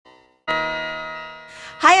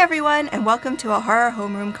Hi, everyone, and welcome to our Horror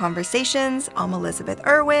Homeroom Conversations. I'm Elizabeth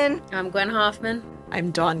Irwin. I'm Gwen Hoffman.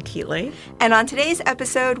 I'm Dawn Keatley. And on today's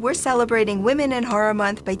episode, we're celebrating Women in Horror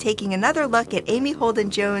Month by taking another look at Amy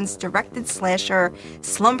Holden Jones' directed slasher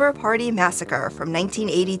Slumber Party Massacre from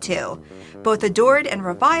 1982. Both adored and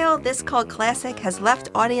reviled, this cult classic has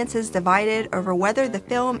left audiences divided over whether the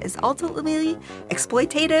film is ultimately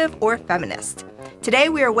exploitative or feminist. Today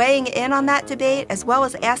we are weighing in on that debate, as well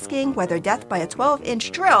as asking whether death by a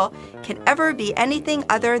 12-inch drill can ever be anything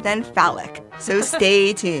other than phallic. So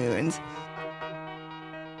stay tuned.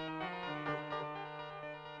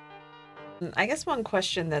 I guess one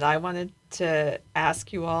question that I wanted to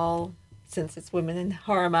ask you all, since it's Women in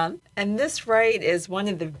Horror Month, and this, right, is one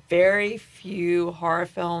of the very few horror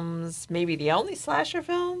films, maybe the only slasher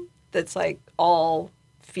film, that's like all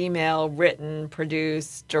female, written,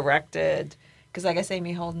 produced, directed. Because I guess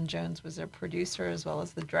Amy Holden Jones was a producer as well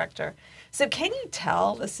as the director. So can you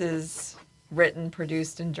tell this is written,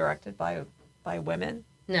 produced, and directed by women?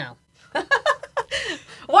 No.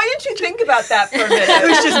 Why didn't you think about that for a minute? It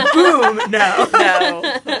was just boom, no.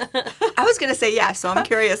 No. I was going to say yes, so I'm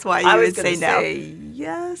curious why you would say no.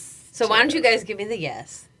 Yes. So why don't you guys give me the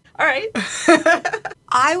yes? All right.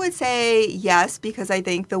 I would say yes, because I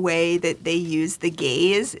think the way that they use the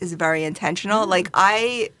gaze is very intentional.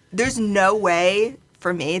 There's no way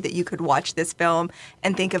for me that you could watch this film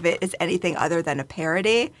and think of it as anything other than a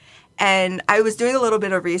parody. And I was doing a little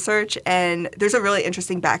bit of research, and there's a really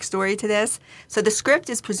interesting backstory to this. So the script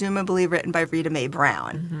is presumably written by Rita Mae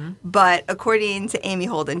Brown. Mm-hmm. But according to Amy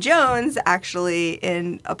Holden Jones, actually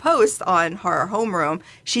in a post on Horror Homeroom,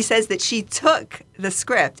 she says that she took the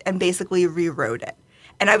script and basically rewrote it.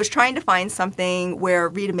 And I was trying to find something where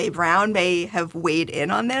Rita Mae Brown may have weighed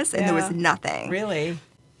in on this, and there was nothing. Really?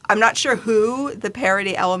 I'm not sure who the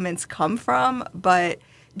parody elements come from, but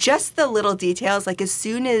just the little details, like as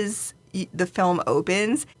soon as the film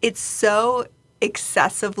opens, it's so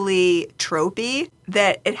excessively tropey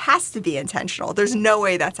that it has to be intentional. There's no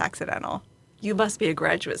way that's accidental. You must be a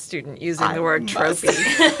graduate student using the word tropey.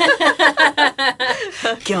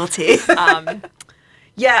 Guilty.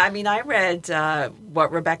 Yeah, I mean, I read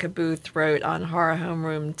what Rebecca Booth wrote on Horror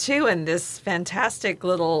Homeroom too, and this fantastic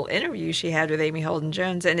little interview she had with Amy Holden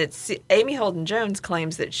Jones. And it's Amy Holden Jones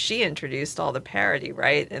claims that she introduced all the parody,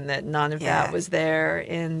 right? And that none of that was there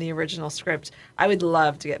in the original script. I would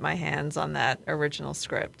love to get my hands on that original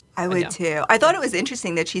script. I would too. I thought it was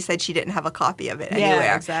interesting that she said she didn't have a copy of it anywhere.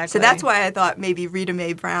 Yeah, exactly. So that's why I thought maybe Rita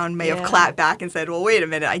Mae Brown may have clapped back and said, well, wait a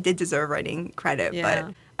minute, I did deserve writing credit,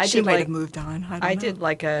 but she might have moved on. I don't know. Did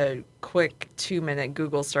like a quick 2-minute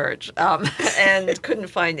Google search and couldn't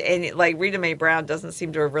find any, like Rita Mae Brown doesn't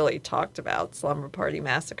seem to have really talked about Slumber Party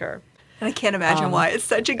Massacre. And I can't imagine why it's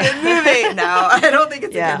such a good movie. No, I don't think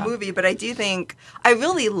it's a good movie, but I do think I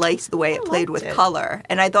really liked the way it played with color.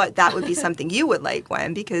 And I thought that would be something you would like,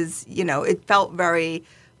 Gwen, because, you know, it felt very,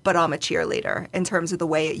 but I'm a cheerleader in terms of the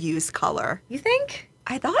way it used color. You think?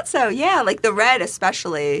 I thought so, yeah. Like the red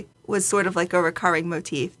especially was sort of like a recurring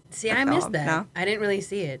motif. See, I missed that. No? I didn't really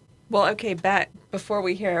see it. Well, okay, back before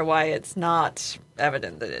we hear why it's not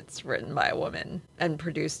evident that it's written by a woman and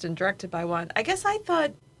produced and directed by one, I guess I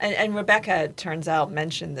thought, and Rebecca, it turns out,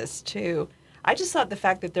 mentioned this too, I just thought the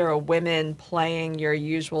fact that there are women playing your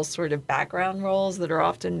usual sort of background roles that are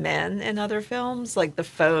often men in other films, like the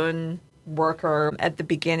phone worker at the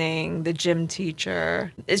beginning, the gym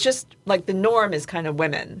teacher, it's just like the norm is kind of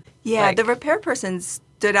women. Yeah, the repair person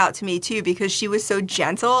stood out to me too because she was so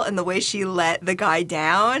gentle in the way she let the guy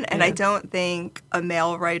down, and I don't think a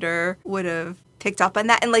male writer would have picked up on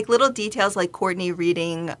that. And like little details like Courtney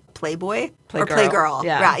reading Playboy or Playgirl.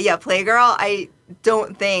 Yeah, Playgirl. I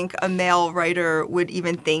don't think a male writer would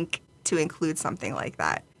even think to include something like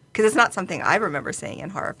that because it's not something I remember seeing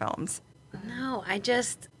in horror films. No, I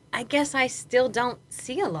guess I still don't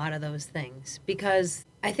see a lot of those things because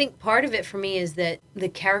I think part of it for me is that the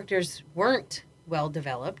characters weren't well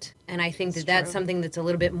developed, and I think that's something that's a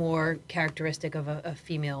little bit more characteristic of a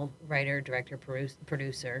female writer, director,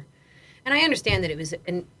 producer. And I understand that it was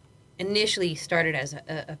initially started as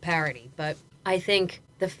a parody, but I think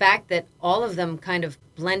the fact that all of them kind of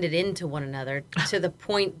blended into one another to the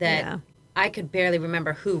point that I could barely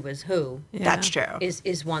remember who was who. Yeah. That's true.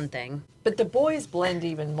 Is one thing. But the boys blend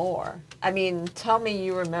even more. I mean, tell me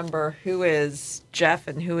you remember who is Jeff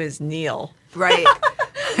and who is Neil. Right.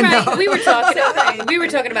 Right. No. We were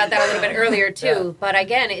talking about that a little bit earlier too. Yeah. But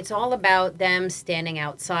again, it's all about them standing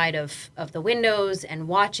outside of the windows and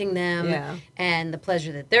watching them and the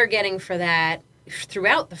pleasure that they're getting for that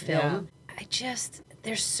throughout the film. Yeah.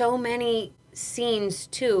 there's so many scenes,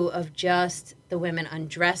 too, of just the women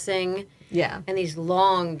undressing. Yeah. And these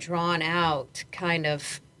long, drawn-out kind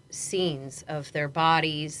of scenes of their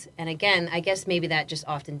bodies. And again, I guess maybe that just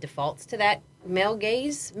often defaults to that male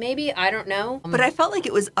gaze, maybe. I don't know. But I felt like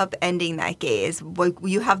it was upending that gaze. Like,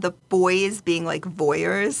 you have the boys being like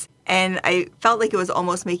voyeurs, and I felt like it was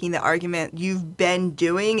almost making the argument, you've been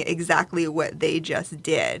doing exactly what they just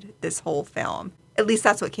did this whole film. At least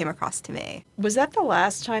that's what came across to me. Was that the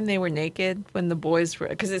last time they were naked when the boys were?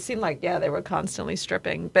 Because it seemed like, yeah, they were constantly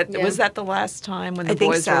stripping. But was that the last time when the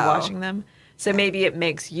boys were watching them? So maybe it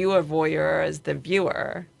makes you a voyeur as the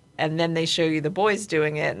viewer, and then they show you the boys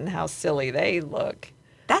doing it and how silly they look.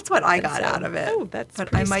 That's what I got out of it. Oh, that's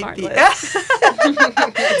but pretty I might smart, be. Liz.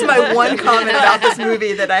 It's my one comment about this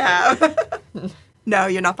movie that I have. No,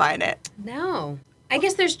 you're not buying it. No. I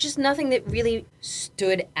guess there's just nothing that really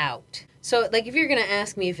stood out. So, like, if you're going to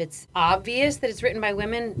ask me if it's obvious that it's written by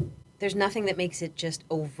women, there's nothing that makes it just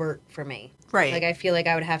overt for me. Right. Like, I feel like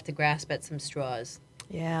I would have to grasp at some straws.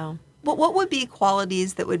 Yeah. But what would be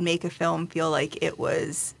qualities that would make a film feel like it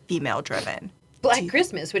was female-driven? Black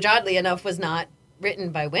Christmas, which oddly enough was not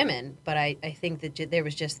written by women, but I think that there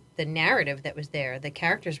was just the narrative that was there. The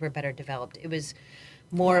characters were better developed. It was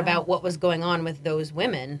more about what was going on with those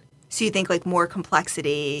women. So you think, like, more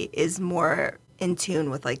complexity is more in tune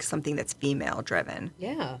with, like, something that's female-driven?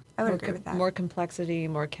 Yeah. I would agree with that. More complexity,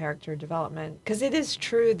 more character development. Because it is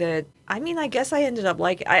true that, I mean, I guess I ended up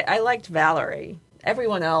I liked Valerie.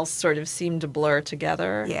 Everyone else sort of seemed to blur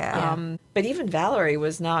together. Yeah. But even Valerie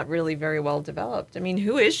was not really very well developed. I mean,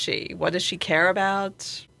 who is she? What does she care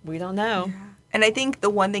about? We don't know. Yeah. And I think the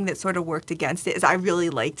one thing that sort of worked against it is I really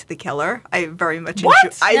liked the killer. I very much What?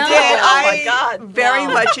 enjoyed. I No. did. Oh my I God, very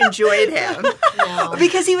no. much enjoyed him No.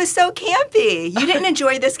 because he was so campy. You didn't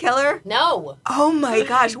enjoy this killer? No. Oh my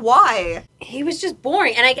gosh! Why? He was just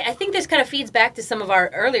boring. And I think this kind of feeds back to some of our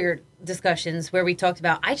earlier discussions where we talked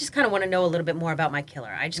about, I just kind of want to know a little bit more about my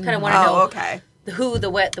killer. I just kind of want to know Oh, okay. the who, the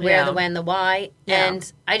what, the where, Yeah. the when, the why. Yeah.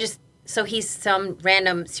 And so he's some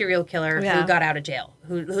random serial killer Yeah. who got out of jail,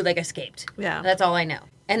 who like escaped. Yeah. That's all I know.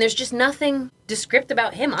 And there's just nothing descriptive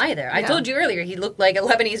about him either. I Yeah. told you earlier he looked like a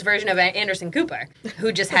Lebanese version of Anderson Cooper,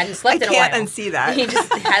 who just hadn't slept I in a while. can't unsee that. He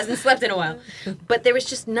just hasn't slept in a while. But there was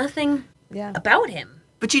just nothing about him.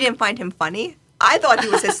 But you didn't find him funny? I thought he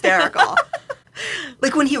was hysterical.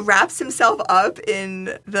 Like when he wraps himself up in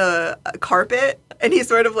the carpet and he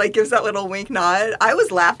sort of like gives that little wink nod. I was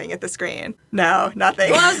laughing at the screen. No,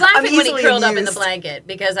 nothing. Well, I was laughing I'm when he easily curled up in the amused. blanket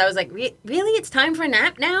because I was like, really? It's time for a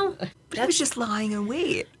nap now? But he was just lying in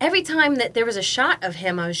wait. Every time that there was a shot of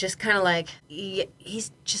him, I was just kind of like,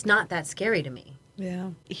 he's just not that scary to me.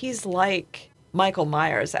 Yeah. He's like Michael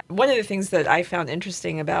Myers. One of the things that I found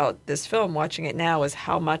interesting about this film, watching it now, is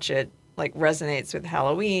how much it like resonates with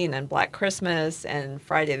Halloween and Black Christmas and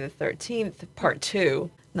Friday the 13th, part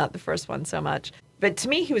 2. Not the first one so much. But to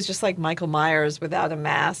me, he was just like Michael Myers without a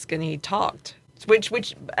mask, and he talked.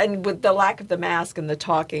 Which, and with the lack of the mask and the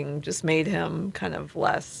talking, just made him kind of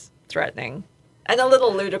less threatening. And a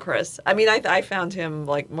little ludicrous. I mean, I found him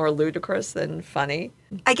like more ludicrous than funny.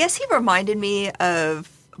 I guess he reminded me of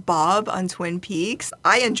Bob on Twin Peaks.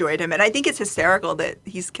 I enjoyed him, and I think it's hysterical that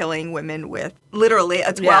he's killing women with literally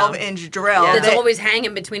a 12-inch drill. Yeah. That's that- always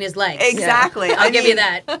hanging between his legs. Exactly. I'll I give mean, you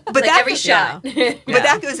that. But Like that every shot. Yeah. But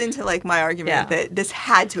that goes into like my argument Yeah. that this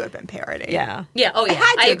had to have been parody. Yeah. Yeah, oh yeah. It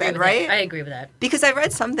had to I have agree been, with right? that. I agree with that. Because I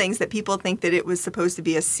read some things that people think that it was supposed to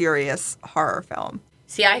be a serious horror film.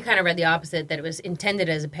 See, I kind of read the opposite, that it was intended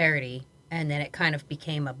as a parody, and then it kind of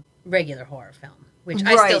became a regular horror film, which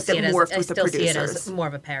I Right, still see that it as, morphed I with the still see it as producers. more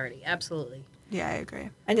of a parody. Absolutely. Yeah, I agree.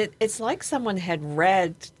 And it's like someone had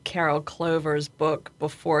read Carol Clover's book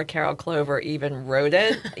before Carol Clover even wrote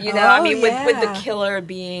it. You know, I Oh, mean, with the yeah. killer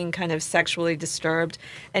being kind of sexually disturbed.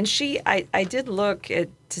 And I did look to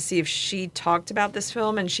see if she talked about this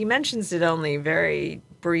film, and she mentions it only very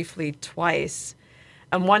briefly twice.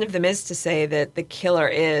 And one of them is to say that the killer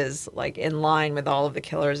is, like, in line with all of the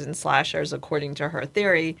killers and slashers, according to her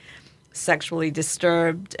theory, sexually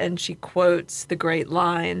disturbed. And she quotes the great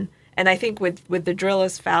line. And I think with the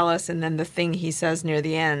Drillis phallus and then the thing he says near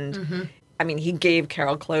the end, I mean, he gave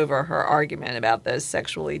Carol Clover her argument about the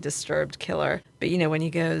sexually disturbed killer. But, you know, when he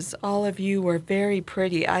goes, all of you were very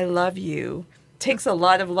pretty, I love you. Takes a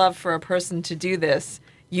lot of love for a person to do this.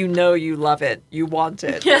 You know you love it. You want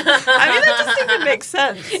it. I mean, that just didn't make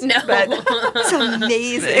sense. No. But, It's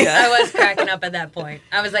amazing. Yeah. I was cracking up at that point.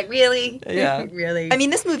 I was like, really? Yeah. Really? I mean,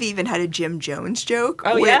 this movie even had a Jim Jones joke,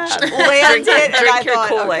 Oh, which yeah. landed, and Drink I your thought,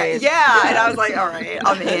 Kool-Aid. okay, yeah, and I was like, all right,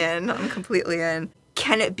 I'm in. I'm completely in.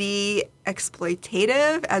 can it be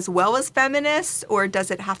exploitative as well as feminist, or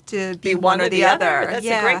does it have to be one or the other? That's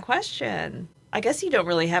a great question. I guess you don't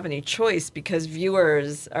really have any choice because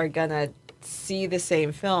viewers are going to see the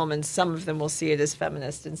same film, and some of them will see it as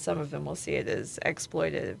feminist and some of them will see it as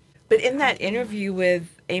exploitative. But in that interview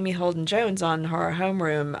with Amy Holden Jones on Horror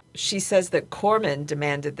Homeroom, she says that Corman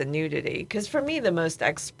demanded the nudity. Because for me, the most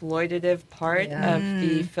exploitative part of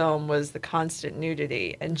the film was the constant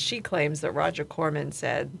nudity. And she claims that Roger Corman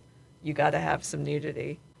said, you got to have some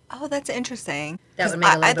nudity. Oh, that's interesting. That would make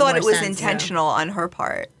a little I bit thought more it was sense, intentional on her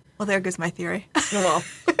part. Well, there goes my theory. Well,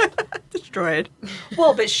 Destroyed.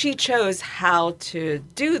 well, but she chose how to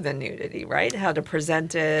do the nudity, right? How to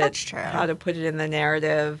present it. That's true. How to put it in the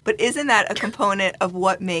narrative. But isn't that a component of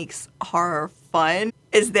what makes horror fun?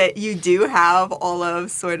 Is that you do have all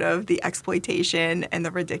of sort of the exploitation and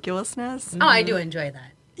the ridiculousness? Oh, I do enjoy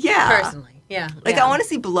that. Yeah. Personally. Yeah. Like, Yeah. I want to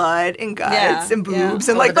see blood and guts Yeah, and boobs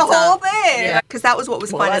yeah. and, like, Over the the whole top. thing. Yeah. Because that was what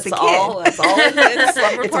was Well, fun as a that's kid. all. That's all in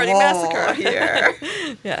Slumber It's Party all Massacre. here.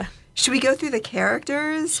 Yeah. Should we go through the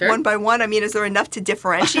characters Sure. one by one? I mean, is there enough to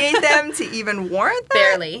differentiate them to even warrant that?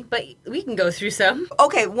 Barely, but we can go through some.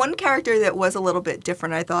 Okay, one character that was a little bit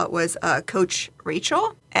different, I thought, was Coach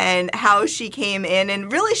Rachel, and how she came in,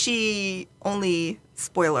 and really she only,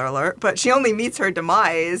 spoiler alert, but she only meets her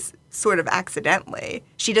demise sort of accidentally.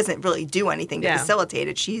 She doesn't really do anything to Yeah. facilitate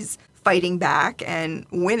it. She's fighting back and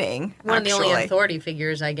winning, One of the only actually. authority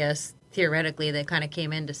figures, I guess, theoretically, that kind of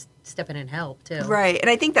came in to step in and help, too. Right, and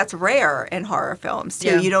I think that's rare in horror films, too.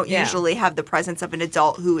 Yeah. You don't Yeah. usually have the presence of an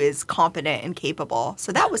adult who is competent and capable.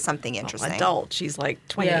 So that was something interesting. Adult. She's like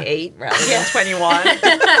 28 rather than 21.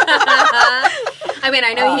 I mean,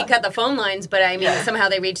 I know he cut the phone lines, but I mean, somehow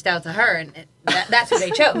they reached out to her, and that's who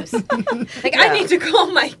they chose. Like, I need to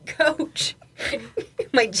call my coach,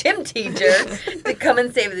 my gym teacher, to come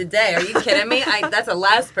and save the day. Are you kidding me? That's the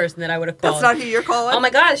last person that I would have called. That's not who you're calling? Oh my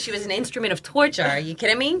God, she was an instrument of torture. Are you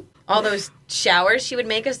kidding me? All those showers she would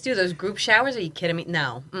make us do, those group showers. Are you kidding me?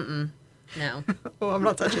 No. No. Oh, I'm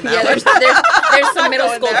not touching Yeah, that. there's some middle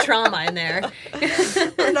going school there. trauma in there.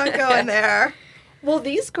 We're not going there. Well,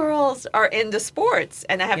 these girls are into sports.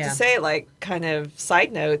 And I have Yeah. to say, like, kind of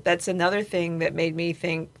side note, that's another thing that made me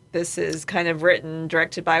think this is kind of written,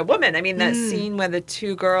 directed by a woman. I mean, that scene where the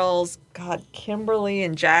two girls, God, Kimberly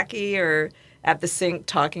and Jackie, are at the sink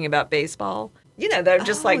talking about baseball. You know, they're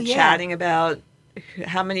just Oh, yeah. chatting about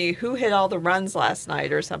who hit all the runs last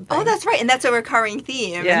night or something. Oh, that's right. And that's a recurring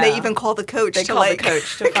theme. Yeah. And they even call the coach They to, call the like,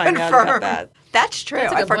 coach to find out confirm. about that. That's true.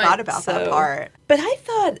 That's a I good forgot point. about that So- part. But I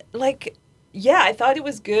thought, like, yeah, I thought it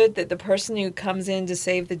was good that the person who comes in to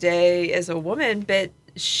save the day is a woman, but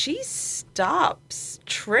she stops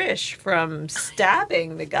Trish from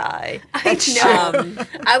stabbing the guy. That's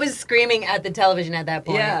I was screaming at the television at that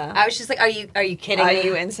point. Yeah. I was just like, "Are you kidding Are me?"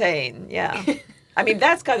 you insane? Yeah. I mean,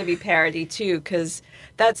 that's got to be parody, too, because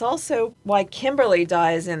that's also why Kimberly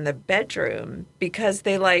dies in the bedroom, because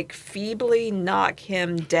they, like, feebly knock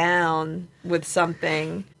him down with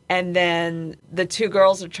something. And then the two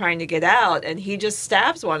girls are trying to get out, and he just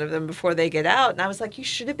stabs one of them before they get out. And I was like, you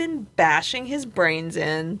should have been bashing his brains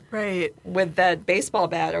in Right. with that baseball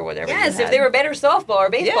bat or whatever. Yes, you if they had. were better softball or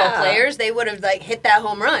baseball Yeah. players, they would have like hit that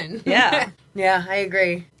home run. Yeah. Yeah, I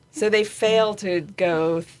agree. So they fail to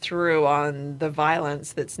go through on the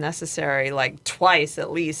violence that's necessary, like twice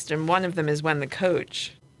at least. And one of them is when the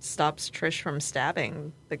coach stops Trish from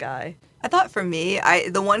stabbing the guy. I thought for me,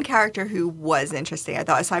 the one character who was interesting, I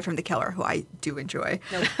thought, aside from the killer, who I do enjoy,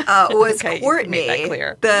 was Okay, you Courtney, made that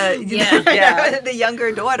clear. The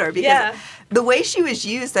younger daughter, because Yeah. the way she was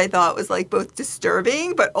used, I thought, was like both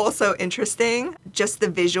disturbing but also interesting. Just the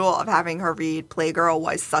visual of having her read Playgirl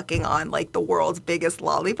while sucking on like the world's biggest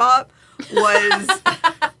lollipop was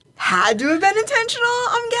had to have been intentional,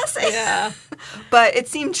 I'm guessing. Yeah. But it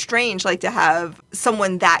seemed strange, like, to have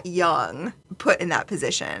someone that young put in that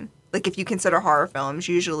position. Like, if you consider horror films,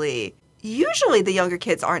 usually the younger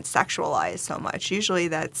kids aren't sexualized so much. Usually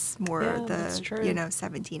that's more Yeah, that's the, true.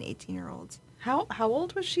 17, 18-year-olds. How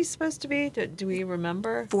old was she supposed to be? Do we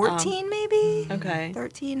remember? 14, maybe? Okay.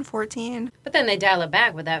 13, 14. But then they dial it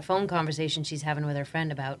back with that phone conversation she's having with her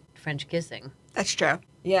friend about French kissing. That's true.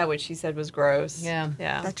 Yeah, which she said was gross. Yeah.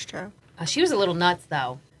 Yeah. That's true. She was a little nuts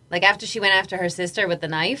though. Like after she went after her sister with the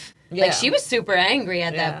knife, Yeah. like she was super angry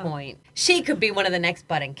at that Yeah. point. She could be one of the next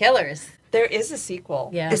budding killers. There is a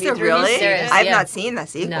sequel. Yeah. Is there Have you really? There is, I've yeah. not seen the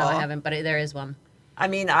sequel. No, I haven't, but there is one. I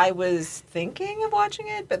mean, I was thinking of watching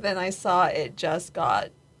it, but then I saw it just got,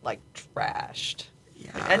 like, trashed.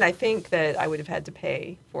 Yeah. And I think that I would have had to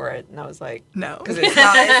pay for it. And I was like, No. because it's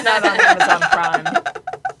not on Amazon Prime.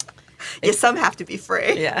 Yeah, some have to be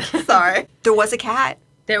free. Yeah. Sorry. There was a cat.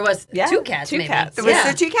 There was Yeah, two cats, two maybe. cats. There was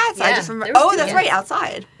Yeah. the two cats. I Yeah, just remember. there was Oh, two that's cats. right,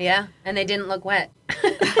 outside. Yeah, and they didn't look wet.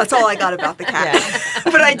 That's all I got about the cat.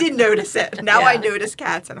 But I did notice it. Now I Yeah. notice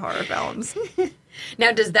cats in horror films.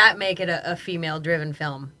 Now, does that make it a female-driven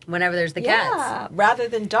film whenever there's the cats? Yeah, rather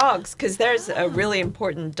than dogs, because there's a really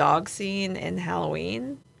important dog scene in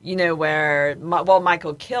Halloween. You know, where,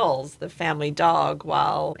 Michael kills the family dog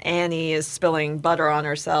while Annie is spilling butter on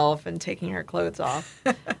herself and taking her clothes off.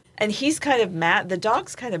 And he's kind of, the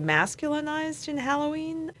dog's kind of masculinized in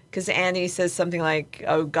Halloween, because Annie says something like,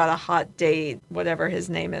 oh, got a hot date, whatever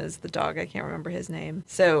his name is, the dog, I can't remember his name.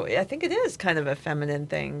 So I think it is kind of a feminine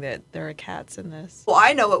thing that there are cats in this. Well,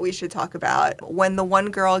 I know what we should talk about. When the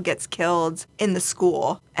one girl gets killed in the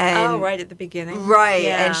school. And Right at the beginning. Right,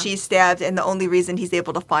 Yeah. and she's stabbed, and the only reason he's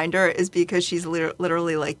able to find her is because she's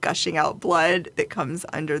literally like gushing out blood that comes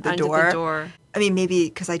under the door. I mean, maybe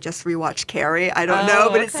because I just rewatched Carrie. I don't know,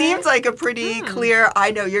 but it okay. seems like a pretty clear.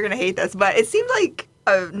 I know you're gonna hate this, but it seemed like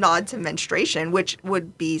a nod to menstruation, which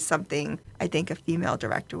would be something I think a female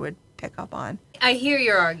director would pick up on. I hear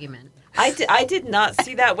your argument. I did not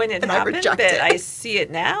see that when it And I happened, reject but it. I see it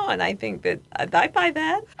now, and I think that I buy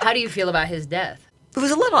that. How do you feel about his death? It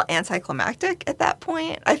was a little anticlimactic at that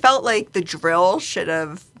point. I felt like the drill should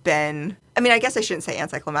have been. I mean, I guess I shouldn't say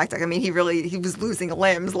anticlimactic. I mean, he was losing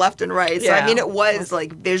limbs left and right. So I Yeah. mean, it was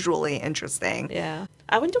like visually interesting. Yeah.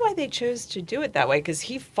 I wonder why they chose to do it that way, because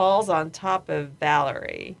he falls on top of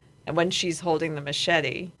Valerie, and when she's holding the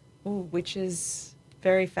machete, which is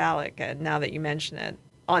very phallic, now that you mention it,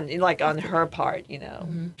 on her part,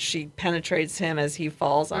 she penetrates him as he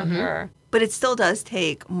falls on her. But it still does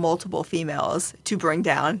take multiple females to bring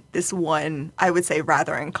down this one, I would say,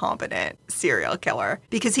 rather incompetent serial killer.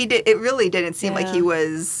 Because it really didn't seem like he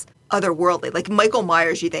was otherworldly. Like Michael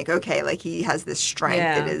Myers, you think, okay, like he has this strength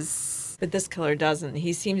that is. But this killer doesn't.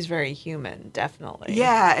 He seems very human, definitely.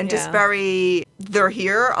 Yeah, and just very, they're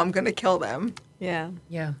here, I'm going to kill them. Yeah.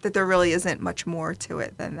 Yeah. That there really isn't much more to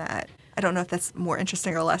it than that. I don't know if that's more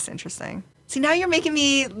interesting or less interesting. See, now you're making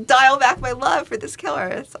me dial back my love for this killer.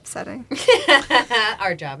 It's upsetting.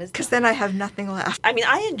 Our job is Because then I have nothing left. I mean,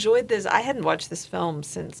 I enjoyed this. I hadn't watched this film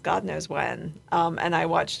since God knows when. And I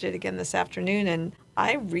watched it again this afternoon, and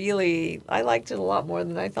I liked it a lot more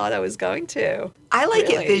than I thought I was going to. I like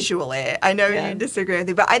Really. it visually. I know Yeah. you disagree with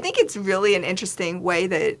me, but I think it's really an interesting way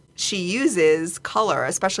that she uses color,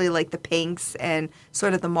 especially like the pinks and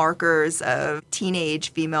sort of the markers of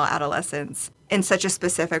teenage female adolescence in such a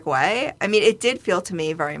specific way. I mean, it did feel to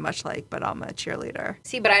me very much like But I'm a Cheerleader.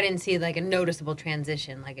 See, but I didn't see like a noticeable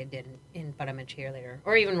transition like I did in But I'm a Cheerleader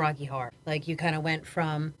or even Rocky Horror. Like you kind of went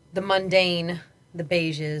from the mundane, the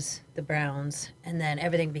beiges, the browns, and then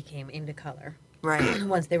everything became into color Right.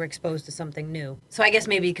 once they were exposed to something new. So I guess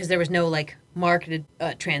maybe because there was no like marketed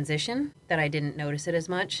transition that I didn't notice it as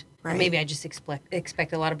much. Right. Maybe I just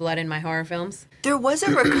expect a lot of blood in my horror films. There was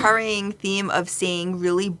a recurring theme of seeing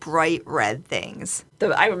really bright red things.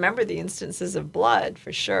 I remember the instances of blood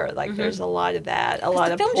for sure. Like there's a lot of that, a lot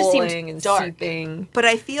the of film just seemed pulling and dark. seeping. But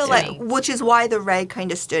I feel To like, me. which is why the red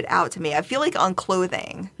kind of stood out to me. I feel like on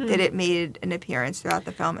clothing that it made an appearance throughout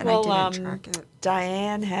the film, and I didn't track it.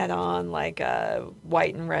 Diane had on like a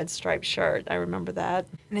white and red striped shirt. I remember that.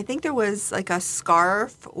 And I think there was like a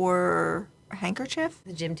scarf or a handkerchief.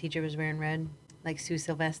 The gym teacher was wearing red, like Sue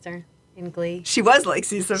Sylvester in Glee. She was like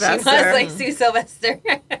Sue Sylvester. She was like Sue Sylvester.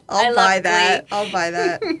 I I'll love buy Glee. that. I'll buy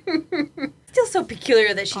that. Still so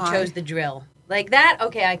peculiar that she Why? chose the drill. Like that,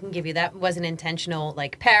 okay, I can give you that was an intentional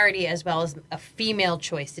like parody as well as a female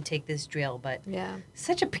choice to take this drill, but Yeah.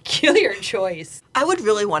 such a peculiar choice. I would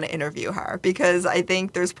really want to interview her because I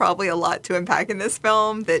think there's probably a lot to unpack in this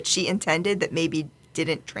film that she intended that maybe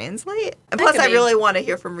didn't translate. And plus, could I be. really want to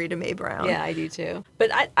hear from Rita Mae Brown. Yeah, I do too. But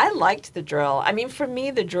I liked the drill. I mean, for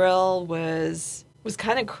me, the drill was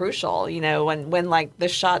kind of crucial, when like the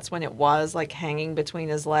shots when it was like hanging between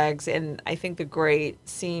his legs. And I think the great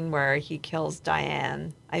scene where he kills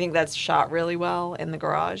Diane, I think that's shot really well in the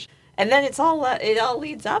garage. And then it all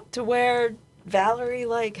leads up to where Valerie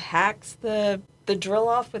like hacks the drill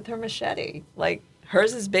off with her machete. Like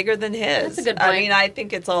hers is bigger than his. That's a good I point. mean, I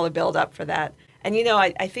think it's all a build up for that. And,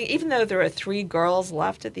 I think even though there are 3 girls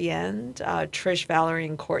left at the end, Trish, Valerie,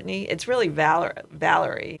 and Courtney, it's really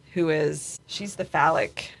Valerie she's the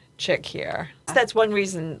phallic chick here. That's one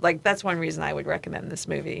reason I would recommend this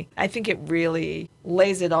movie. I think it really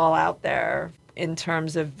lays it all out there in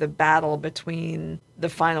terms of the battle between the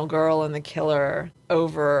final girl and the killer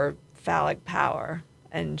over phallic power.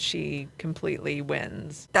 And she completely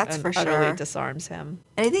wins. That's and for utterly sure. disarms him.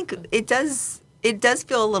 And I think it does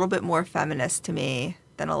feel a little bit more feminist to me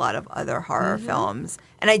than a lot of other horror films.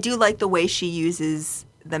 And I do like the way she uses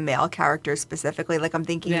the male characters specifically. Like I'm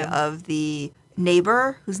thinking of the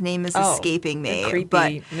neighbor whose name is escaping me. The creepy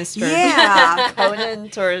but Mr. Yeah.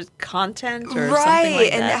 Content or content or Right. something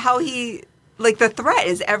like And that. how he, like the threat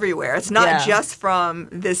is everywhere. It's not just from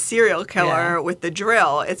this serial killer with the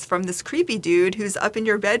drill. It's from this creepy dude who's up in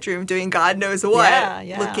your bedroom doing God knows what,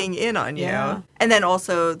 looking in on you. Yeah. And then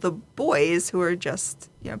also the boys who are just,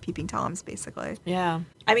 peeping Toms basically. Yeah.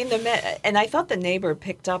 I mean, and I thought the neighbor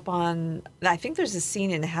picked up on, I think there's a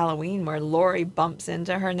scene in Halloween where Laurie bumps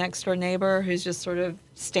into her next door neighbor who's just sort of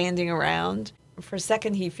standing around. For a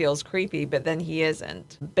second, he feels creepy, but then he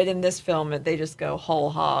isn't. But in this film, they just go whole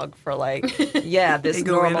hog for like, this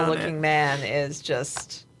normal-looking man is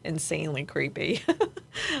just insanely creepy.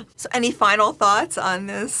 So any final thoughts on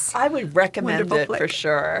this? I would recommend it for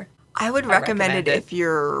sure. I would recommend it if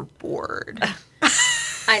you're bored.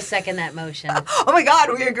 I second that motion. Oh my God,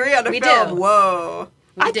 we agree on a film. Do. Whoa.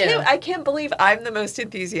 I can't believe I'm the most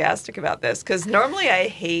enthusiastic about this because normally I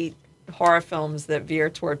hate horror films that veer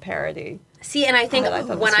toward parody. See, and I think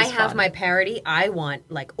when I have fun. my parody, I want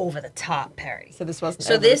like over the top parody. So this wasn't.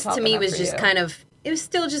 So over the this top to me enough was for just you. kind of. It was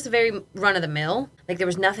still just a very run of the mill. Like there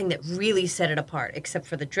was nothing that really set it apart except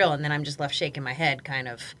for the drill, and then I'm just left shaking my head, kind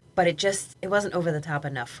of. But it wasn't over the top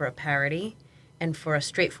enough for a parody, and for a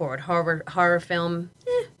straightforward horror film.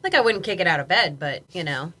 Like I wouldn't kick it out of bed, but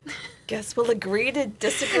Guess we'll agree to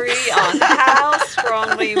disagree on how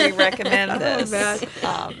strongly we recommend this.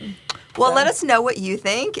 Well, let us know what you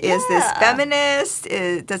think. Is this feminist?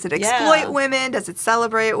 Does it exploit women? Does it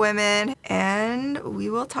celebrate women? And we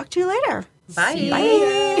will talk to you later. Bye.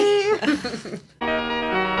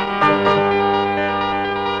 Bye.